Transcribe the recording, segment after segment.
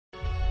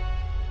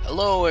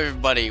Hello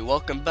everybody,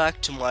 welcome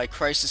back to my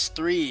Crysis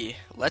 3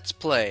 Let's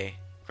Play.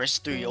 Crysis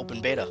 3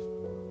 Open Beta,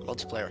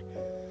 multiplayer.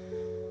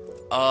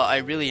 I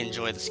really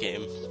enjoy this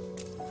game.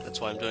 That's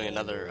why I'm doing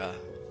another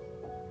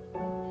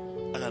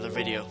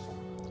video.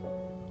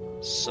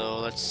 So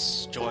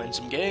let's join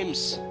some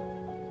games.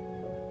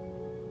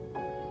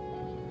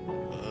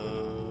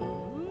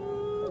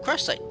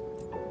 Crash site.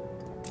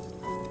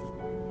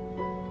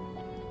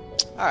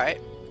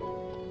 Alright.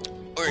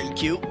 We're in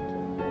queue.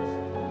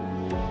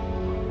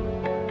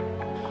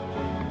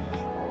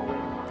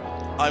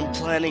 I'm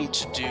planning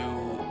to do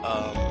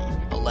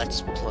a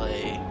let's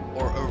play,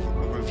 or a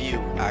review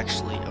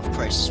actually, of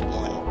Crysis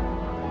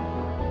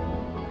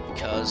 1,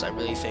 because I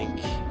really think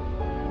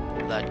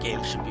that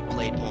game should be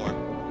played more.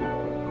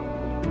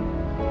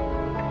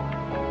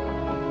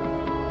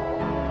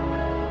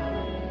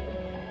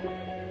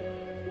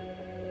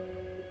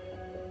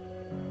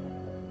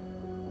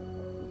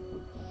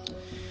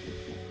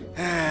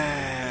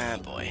 Ah,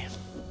 boy.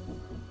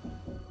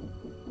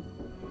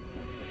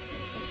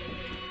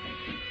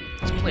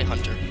 Let's play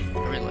Hunter. I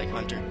really like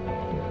Hunter.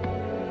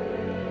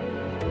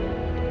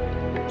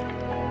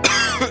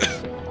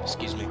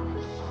 Excuse me.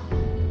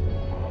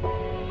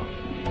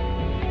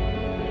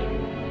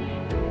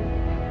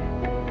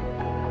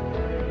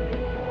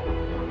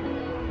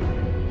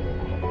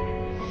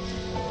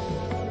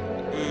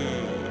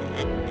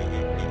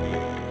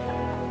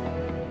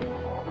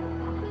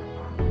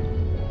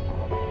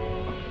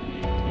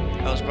 I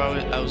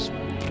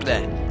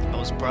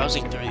was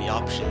browsing through the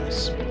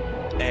options,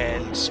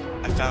 and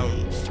I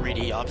found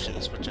 3D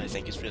options, which I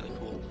think is really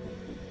cool.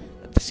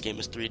 That this game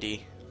is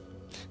 3D.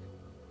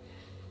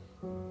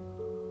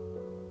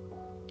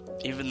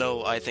 Even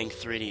though I think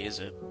 3D is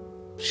a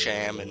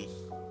sham and,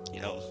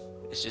 you know,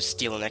 it's just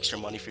stealing extra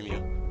money from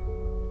you.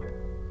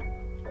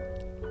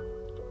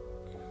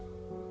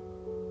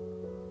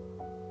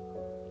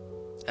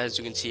 As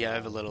you can see, I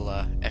have a little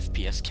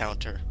FPS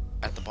counter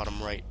at the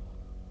bottom right,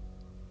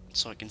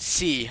 so I can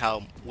see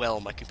how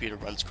well my computer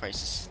runs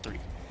Crysis 3.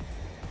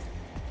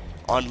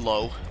 On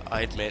low,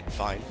 I admit,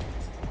 fine.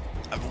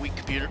 I have a weak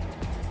computer.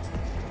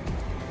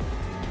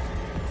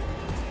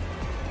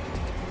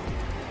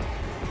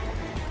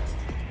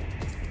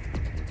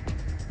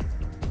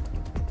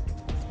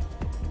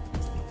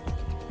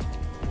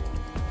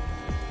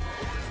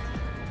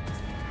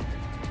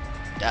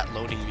 That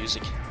loading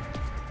music.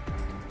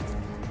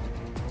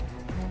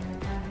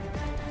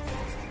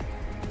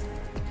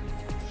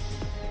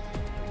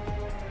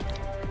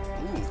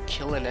 Ooh,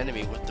 kill an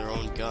enemy with their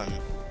own gun.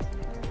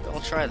 I'll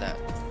try that.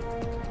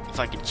 If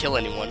I can kill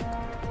anyone.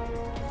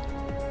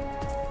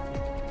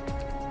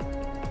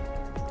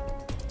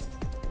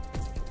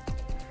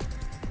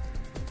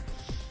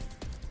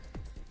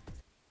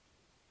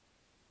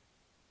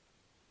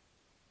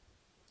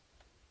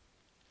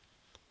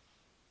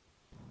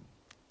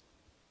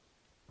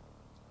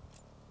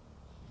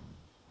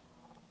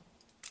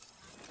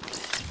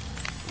 Ooh,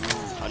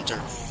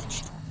 Hunter.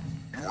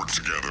 Work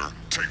together,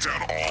 take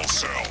down all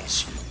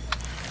cells.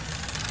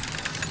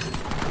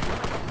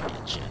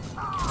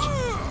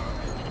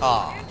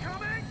 Ah.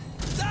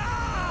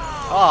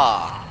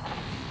 Ah.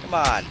 Come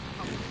on.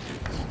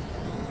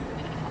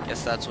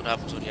 Guess that's what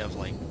happens when you have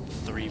like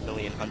 3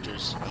 million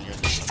hunters on your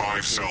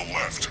 5 cell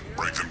left.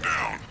 Break them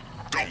down.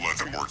 Don't let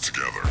them work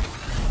together.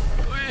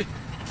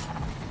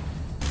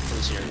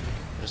 Who's here?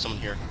 There's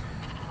someone here.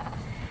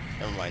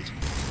 Never mind.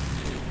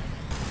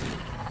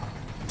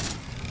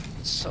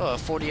 So,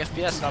 40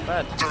 FPS, not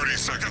bad. 30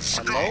 seconds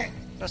to go. Low?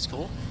 That's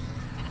cool.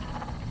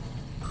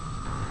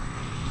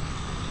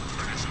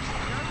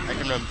 I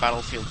can run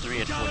Battlefield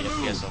 3 at 40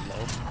 FPS on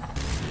low.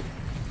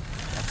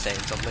 That's saying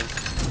something.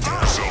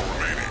 4 cell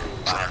remaining.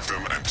 Track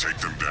them and take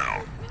them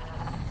down.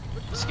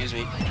 Excuse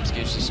me,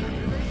 sir.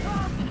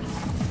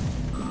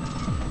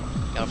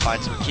 Gotta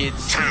find some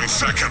kids. 10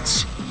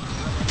 seconds.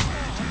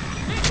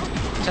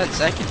 10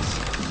 seconds.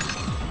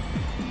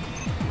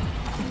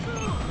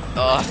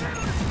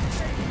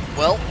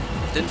 Well,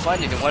 didn't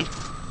find anyone.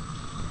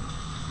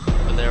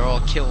 But they're all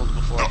killed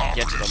before I could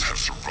get to them. The operatives have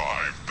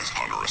survived this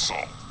hunter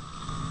assault.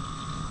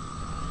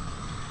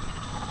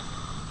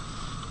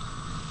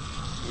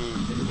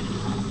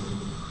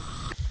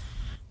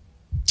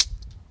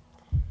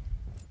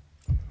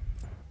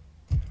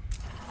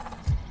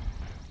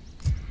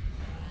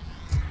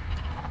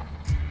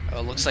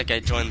 Oh, looks like I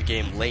joined the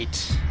game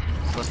late.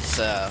 Let's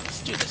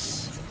do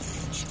this.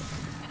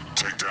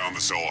 Take down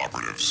the cell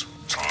operatives.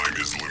 Time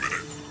is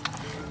limited.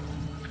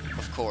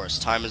 Of course,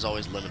 time is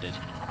always limited.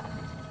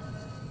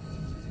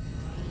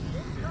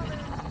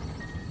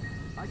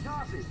 I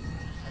copy.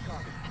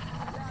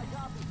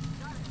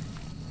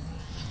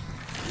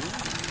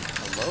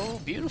 Hello,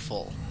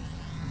 beautiful.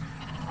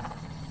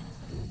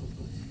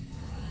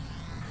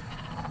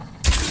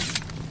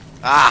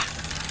 Ah!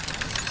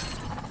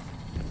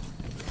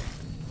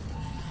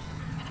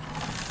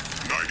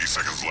 90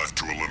 seconds left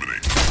to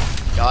eliminate.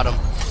 Got him.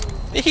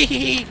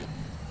 Hehehe.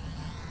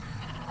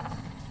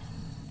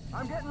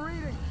 I'm getting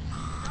reading.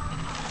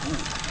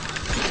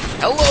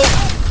 Hello!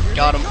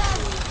 Got him.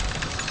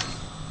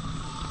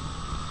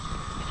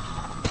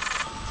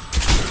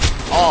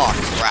 Oh,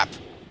 crap.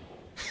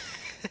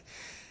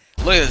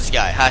 Look at this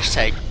guy.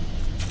 Hashtag.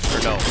 Or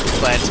no.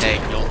 Clan tag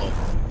YOLO.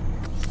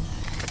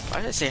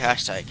 Why did I say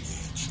hashtag?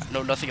 I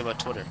know nothing about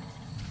Twitter.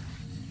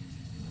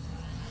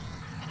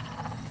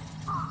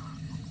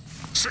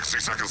 60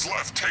 seconds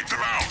left. Take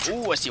them out.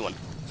 Ooh, I see one.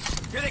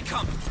 Here they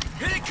come!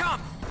 Here they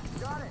come!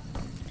 Got it.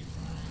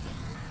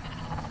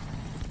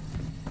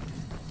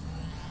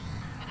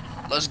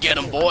 Let's get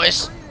him,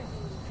 boys.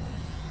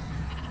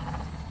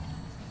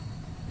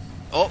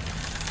 Oh.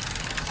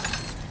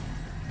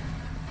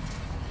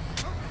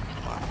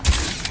 Come on.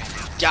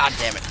 God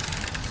damn it.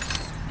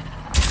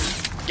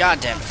 God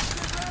damn it.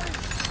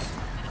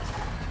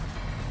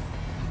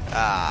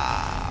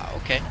 Ah,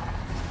 okay.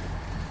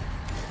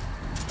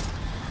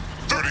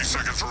 30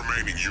 seconds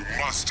remaining. You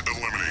must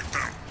eliminate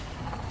them.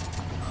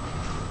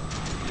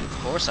 Of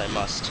course I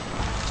must.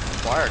 It's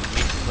required me to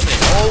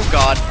eliminate. Oh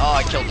god. Oh,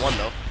 I killed one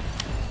though.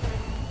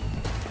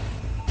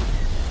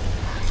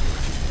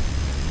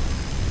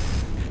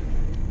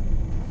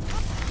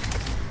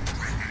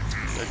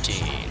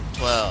 13,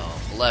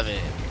 12, 11.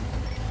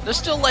 There's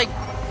still like,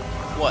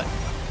 what?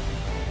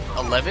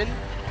 11?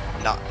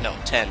 No,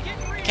 10.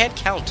 I can't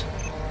count.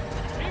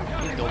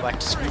 I need to go back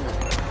to school.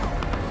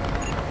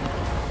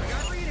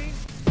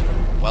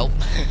 Well.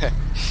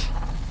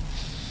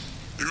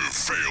 You have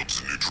failed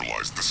to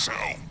neutralize the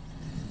cell.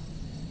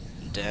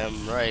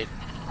 Damn right.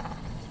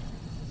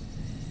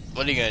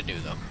 What are you gonna do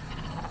though?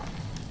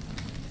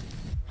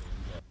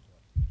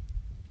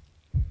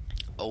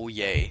 Oh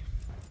yay.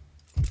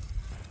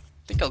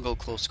 Think I'll go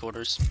close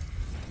quarters.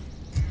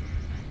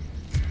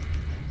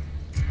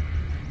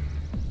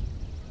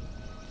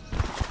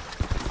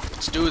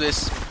 Let's do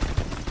this.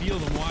 Feel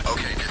the watch.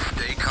 Okay, just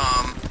stay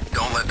calm.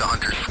 Don't let the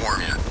hunters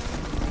swarm you.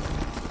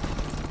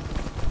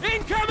 I'm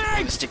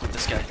Incoming! gonna stick with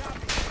this guy.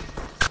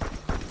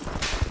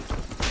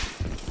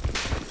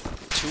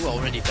 2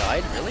 already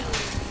died? Really?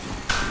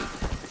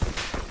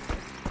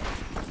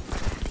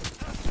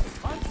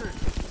 Hunter!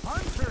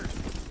 Hunter!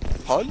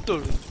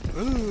 Hunter!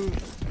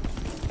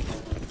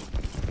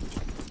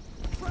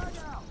 Frag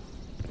out!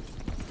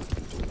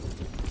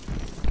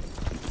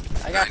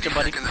 I got you, 90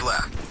 buddy. seconds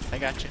left. I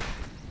got you.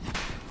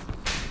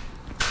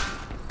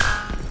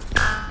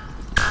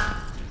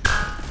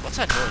 What's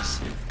that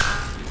noise?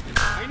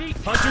 I need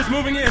Hunters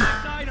moving in!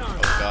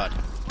 Oh god.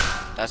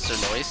 That's their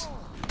noise?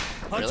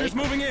 Hunters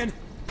Really? moving in!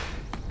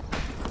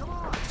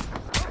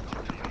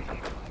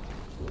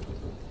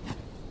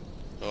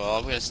 Well,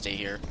 I'm gonna stay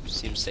here.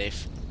 Seems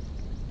safe.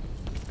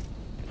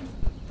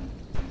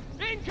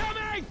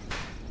 Incoming!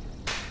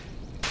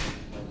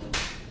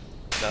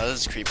 No,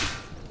 this is creepy.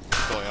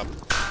 Going up.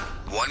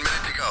 1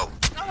 minute to go.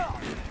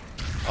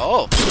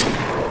 Oh!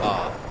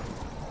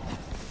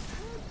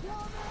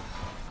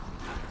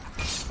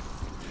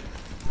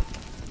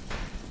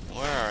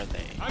 Where are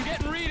they? I'm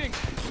getting reading!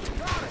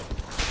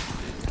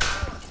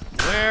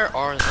 Where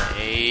are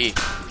they?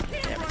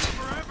 Damn it.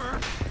 Forever!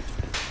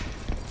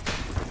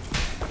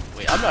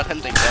 Wait, I'm not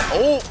hunting them.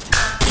 Oh!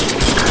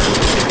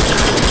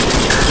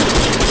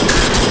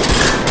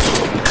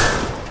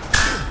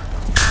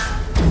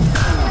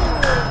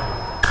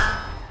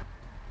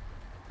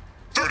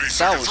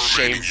 That was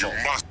shameful.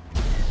 I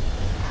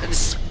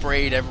just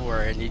sprayed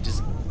everywhere and he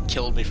just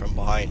killed me from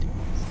behind.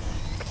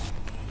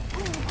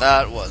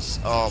 That was...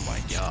 oh my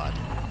god.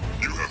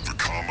 You have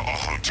become a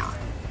hunter.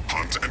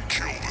 Hunt and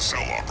kill the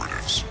cell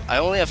operatives. I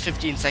only have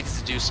 15 seconds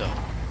to do so.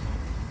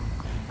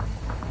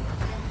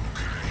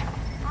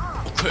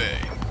 Okay.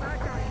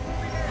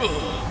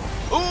 Oh!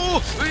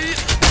 Oh!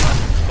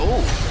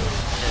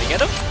 Did I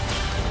get him?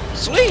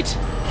 Sweet!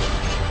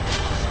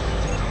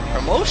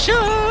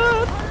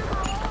 Promotion!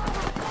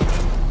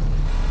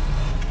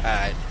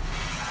 Alright.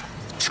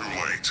 Too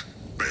late.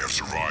 They have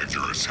survived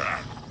your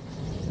attack.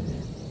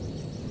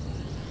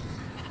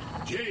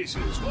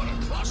 Jesus, what a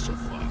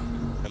clusterfuck!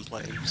 I'm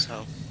playing,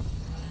 so...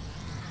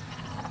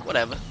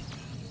 whatever.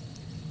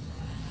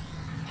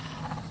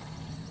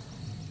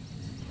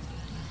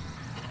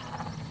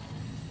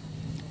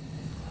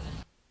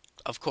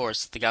 Of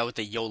course, the guy with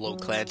the YOLO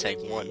clan tag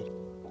won.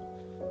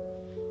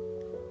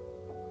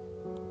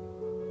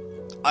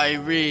 I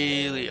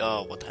really...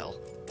 oh, what the hell.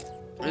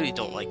 I really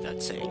don't like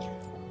that saying.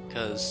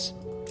 Because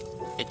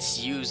it's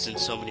used in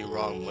so many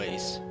wrong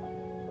ways.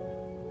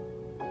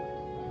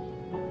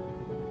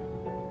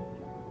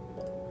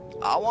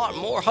 I want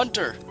more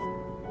Hunter!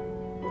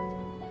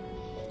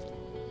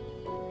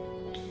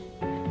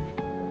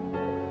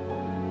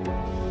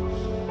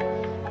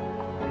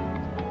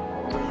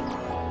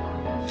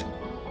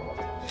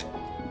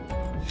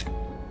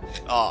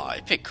 Oh, I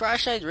picked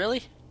Crysis,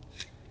 really?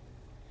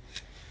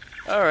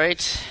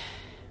 Alright.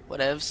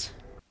 Whatevs.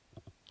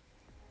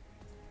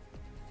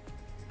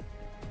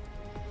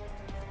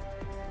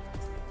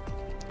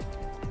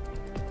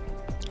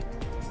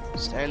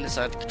 Stand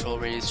inside the control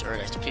radius to earn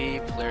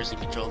XP. Players in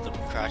control of the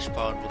crash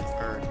pod will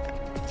earn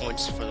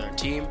points for their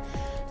team.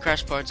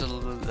 Crash pods have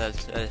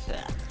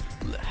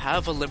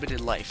a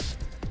limited life.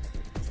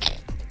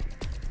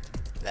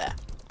 Nah.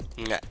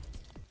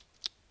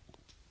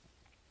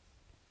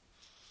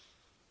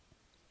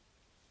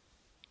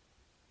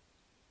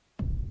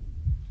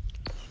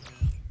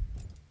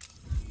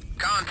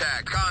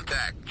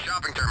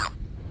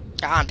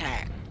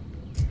 Contact.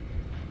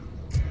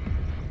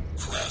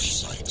 Crash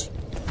site.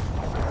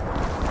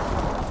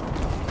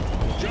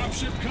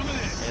 Dropship coming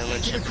in.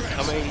 Alien ship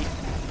coming.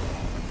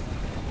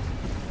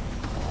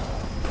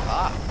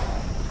 Ah.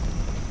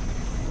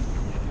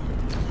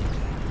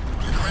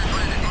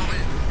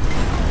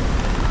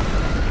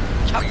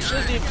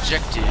 Capture the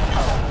objective.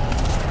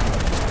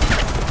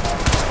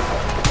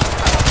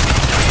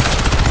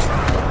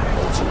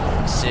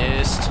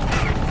 Assist.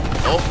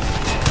 Nope.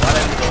 Not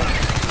anymore.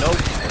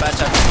 Nope. Bad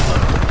time.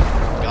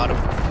 Got him.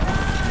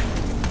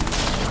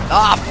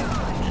 Ah!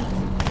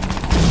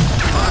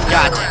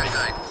 God damn it.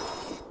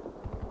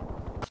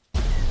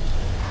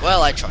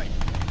 Well, I tried.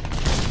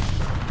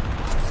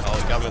 Oh,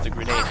 he got me with a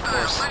grenade, of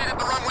course.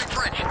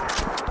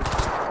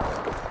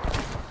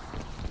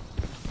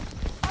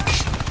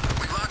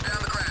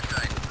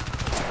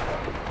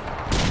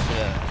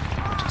 Yeah,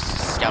 just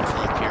scout from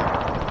up here.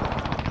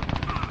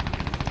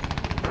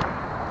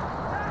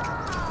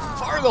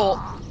 Fargo!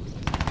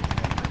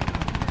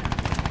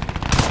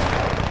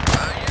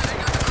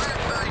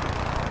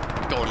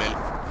 Going in.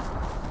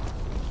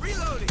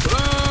 Reloading.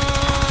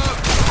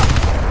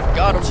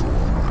 Got him.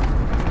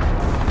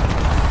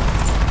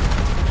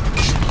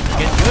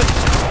 Getting good.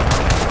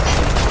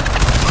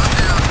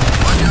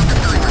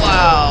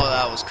 Wow,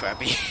 that was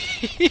crappy.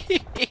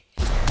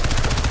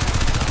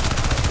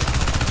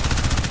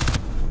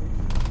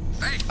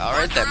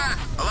 Alright then.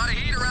 A lot of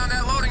heat around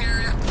that loading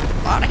area.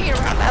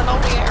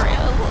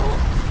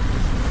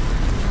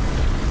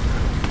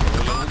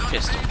 Reload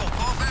pistol.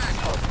 Fall back.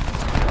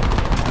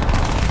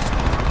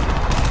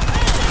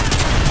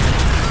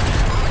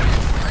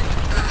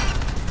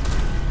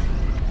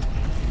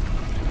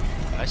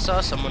 I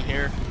saw someone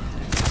here.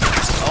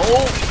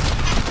 Oh!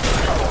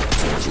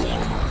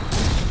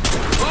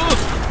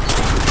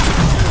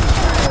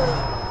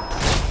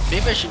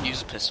 Maybe I should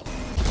use a pistol.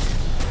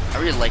 I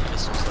really like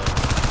pistols though.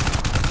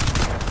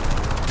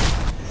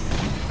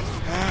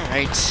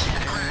 Alright.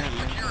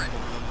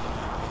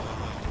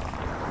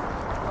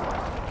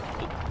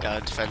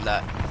 Gotta defend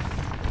that.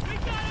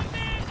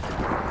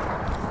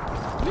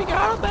 We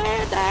got a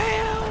man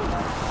down!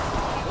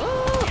 Woo.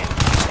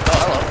 Oh,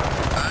 hello.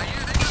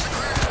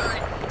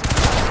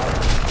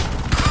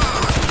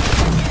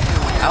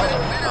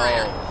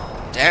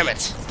 Oh, damn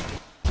it.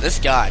 This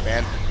guy,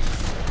 man.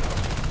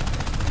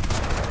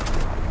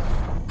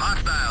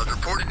 Hostiles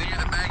reported near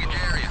the baggage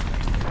area.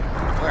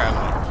 Where am I?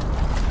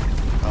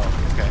 Oh,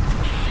 okay.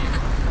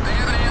 They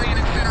have an alien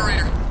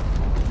incinerator.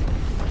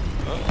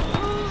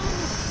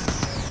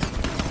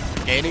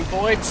 Gaining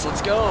points.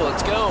 Let's go.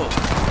 Let's go.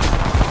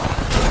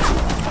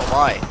 Oh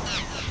my.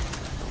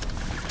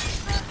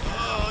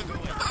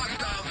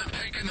 Hostiles have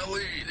taken the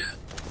lead.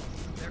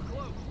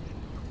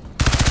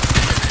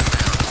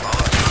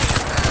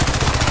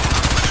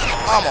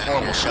 I'm a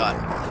horrible shot.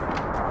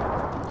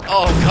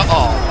 Oh god.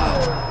 Oh wow.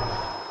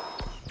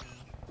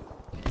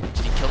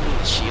 Did he kill me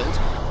with a shield?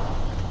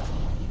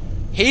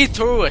 He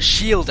threw a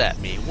shield at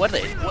me. What?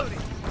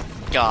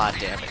 God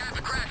damn it.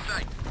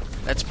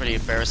 That's a pretty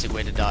embarrassing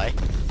way to die.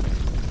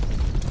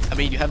 I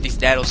mean, you have these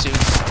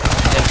nanosuits,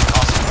 and then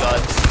awesome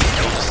guns, and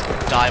you just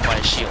die by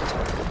a shield.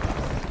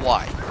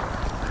 Why?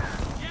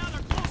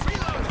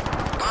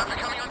 Bombs are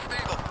coming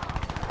unstable.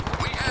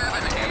 We have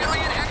an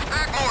alien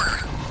X-Pack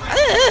mortar.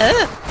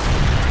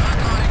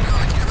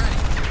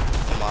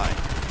 Am I?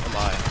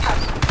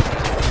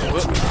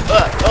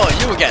 Oh,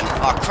 you again.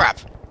 Oh, crap.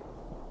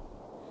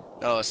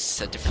 No, it's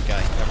a different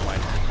guy. Never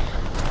mind.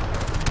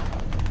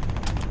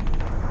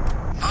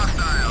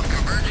 Hostiles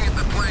converging at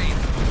the plane.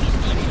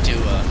 I need to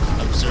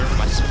observe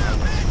my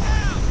surroundings.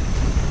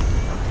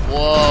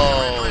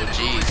 Whoa,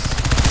 jeez.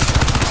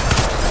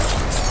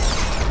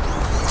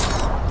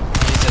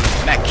 He's in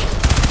a mech.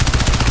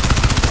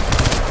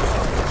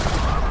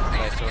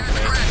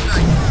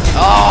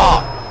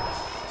 Oh!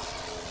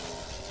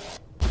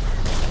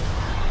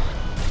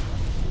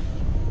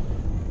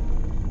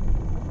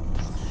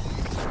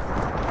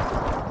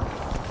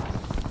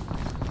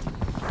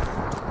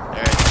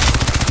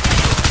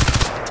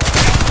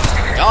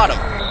 Got him.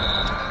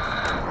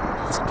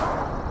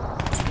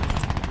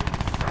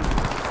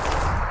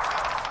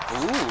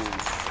 Ooh,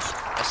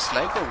 a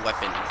sniper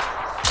weapon.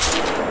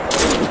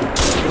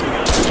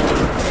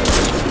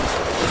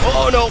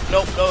 Oh no,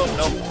 no, no,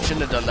 no!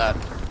 Shouldn't have done that.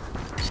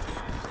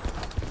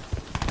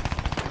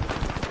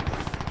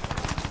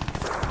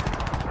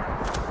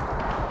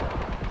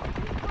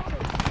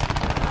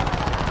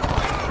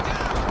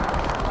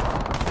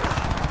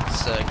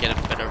 Let's get a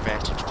better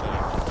vantage point.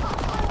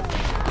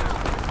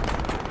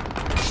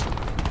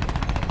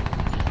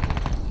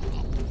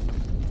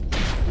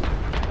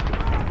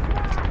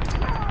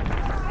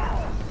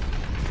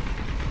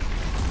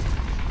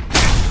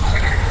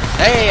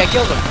 Hey, I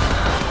killed him!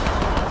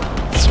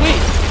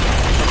 Sweet!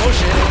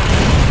 Promotion!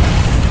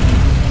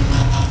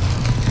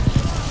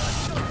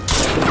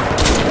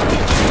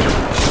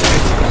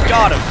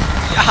 Got him!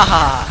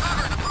 Yeah!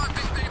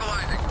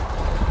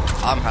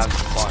 I'm having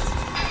fun.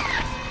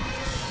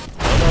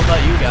 I don't know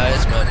about you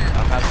guys, but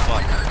I'm having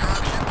fun.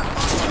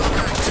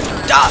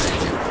 Die!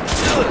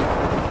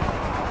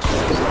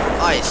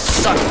 I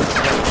suck at this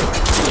game.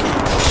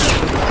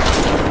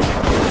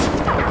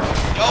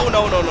 Oh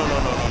no no no no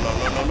no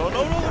no no no no no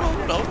no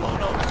no no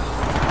no.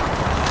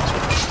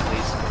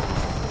 Please.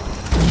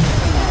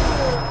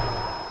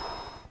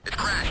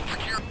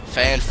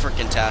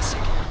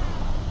 Fan-frickin-tastic.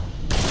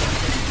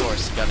 Of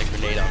course, he got a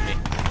grenade on me.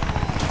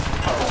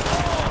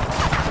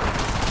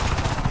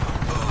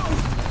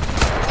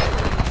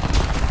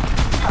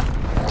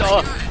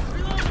 Oh.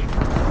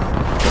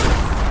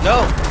 No!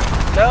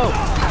 No!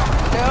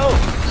 No!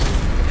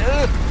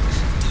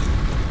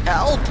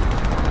 Help!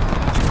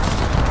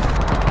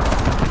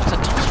 What's a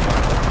touch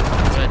mark?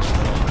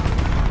 Vegetable.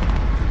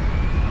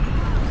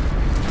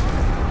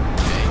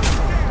 Okay.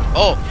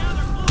 Oh!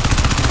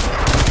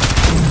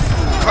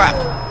 Crap!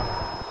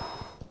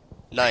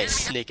 Nice,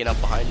 sneaking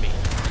up behind me.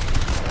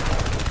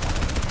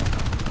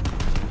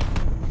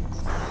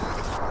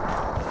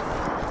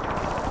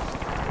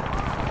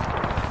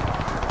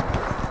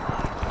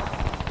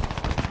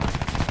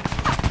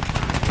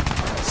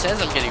 It says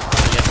I'm getting 40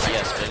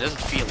 FPS, but it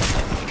doesn't feel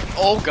like it.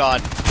 Oh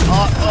god.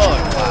 Oh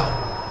wow.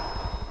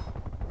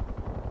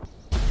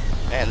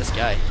 Man, this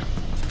guy.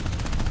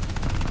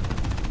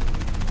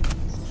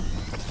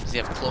 Does he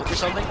have a cloak or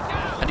something?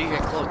 How do you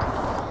get a cloak?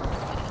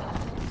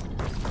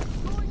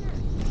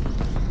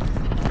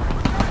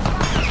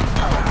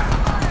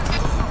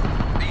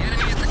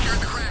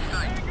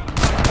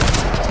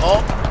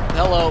 Oh,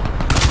 hello.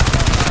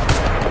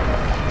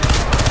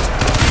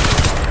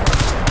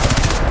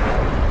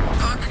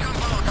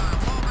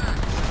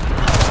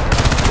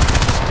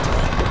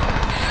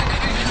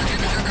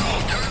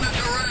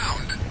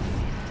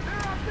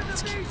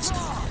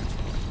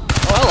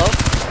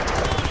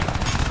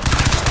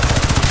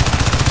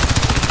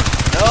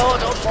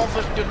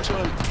 Good to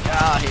him.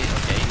 Ah, he's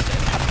okay. He's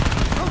dead.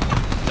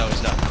 No,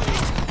 he's not.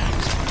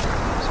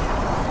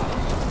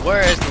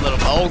 Where is the little?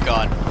 Oh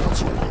God.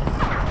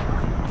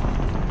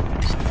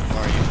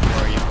 Where are you?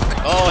 Where are you?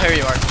 Oh, here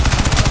you are.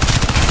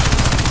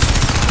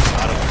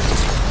 Got him.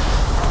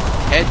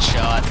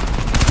 Headshot.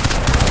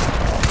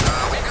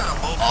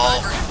 Oh.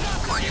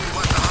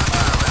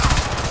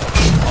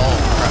 Oh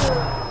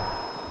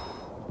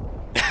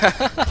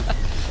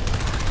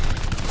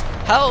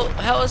crap.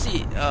 How is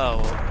he?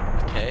 Oh.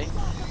 Okay.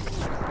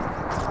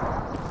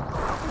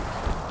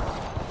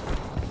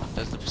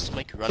 Does the pistol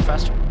make you run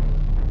faster?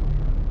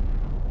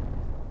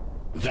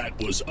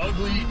 That was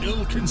ugly,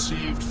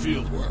 ill-conceived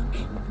fieldwork.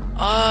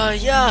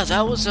 Yeah,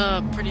 that was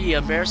pretty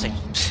embarrassing.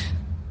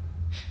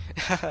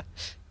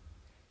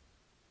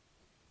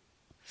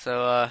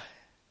 So,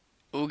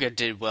 Uga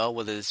did well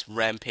with his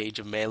rampage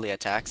of melee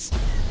attacks.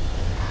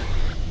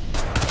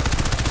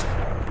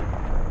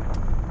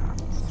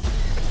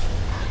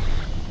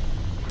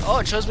 Oh,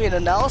 it shows me an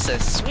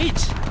analysis. Sweet!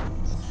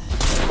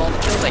 Of all the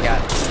kills I got.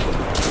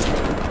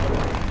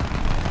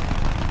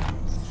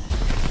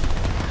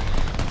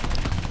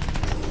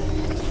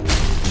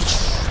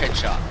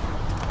 Headshot.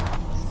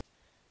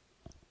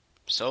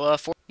 So,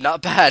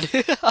 not bad.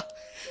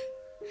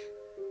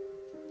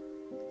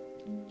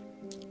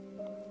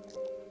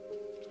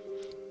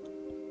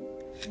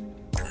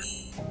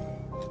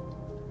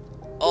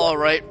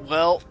 Alright,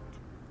 well,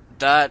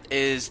 that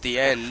is the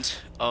end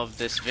of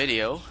this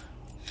video.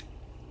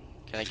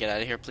 Can I get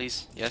out of here,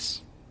 please?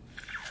 Yes?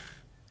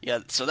 Yeah,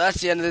 so that's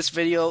the end of this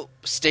video.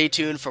 Stay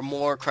tuned for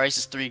more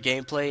Crysis 3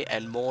 gameplay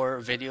and more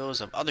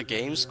videos of other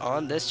games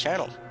on this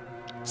channel.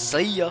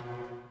 See ya!